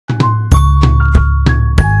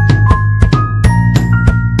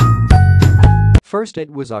First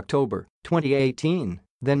it was October 2018,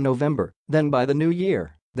 then November, then by the new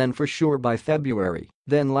year, then for sure by February,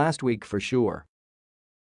 then last week for sure.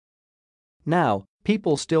 Now,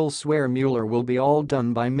 people still swear Mueller will be all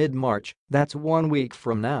done by mid-March, that's 1 week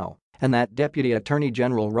from now, and that Deputy Attorney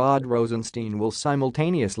General Rod Rosenstein will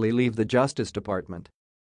simultaneously leave the Justice Department.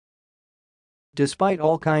 Despite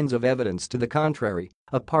all kinds of evidence to the contrary,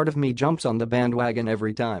 a part of me jumps on the bandwagon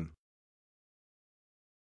every time.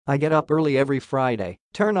 I get up early every Friday,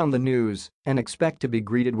 turn on the news, and expect to be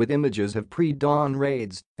greeted with images of pre-dawn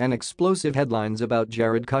raids and explosive headlines about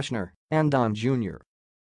Jared Kushner and Don Jr.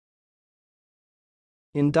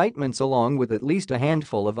 Indictments along with at least a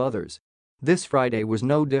handful of others. This Friday was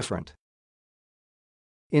no different.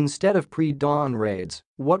 Instead of pre-dawn raids,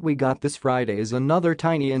 what we got this Friday is another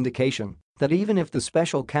tiny indication that even if the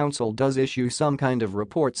special counsel does issue some kind of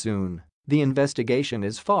report soon, the investigation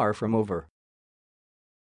is far from over.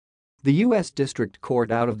 The U.S. District Court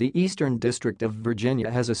out of the Eastern District of Virginia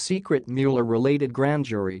has a secret Mueller-related grand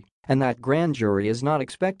jury, and that grand jury is not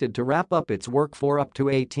expected to wrap up its work for up to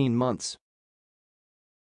 18 months.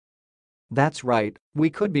 That's right, we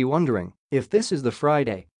could be wondering if this is the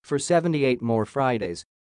Friday for 78 more Fridays.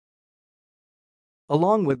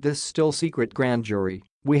 Along with this still secret grand jury,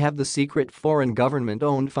 we have the secret foreign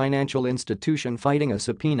government-owned financial institution fighting a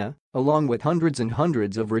subpoena, along with hundreds and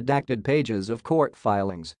hundreds of redacted pages of court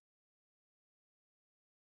filings.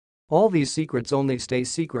 All these secrets only stay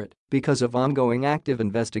secret because of ongoing active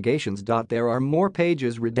investigations. There are more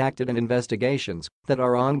pages redacted and investigations that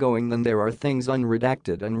are ongoing than there are things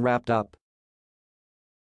unredacted and wrapped up.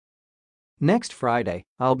 Next Friday,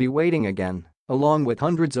 I'll be waiting again, along with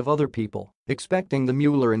hundreds of other people, expecting the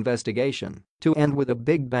Mueller investigation to end with a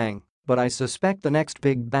big bang, but I suspect the next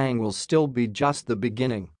big bang will still be just the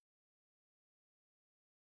beginning.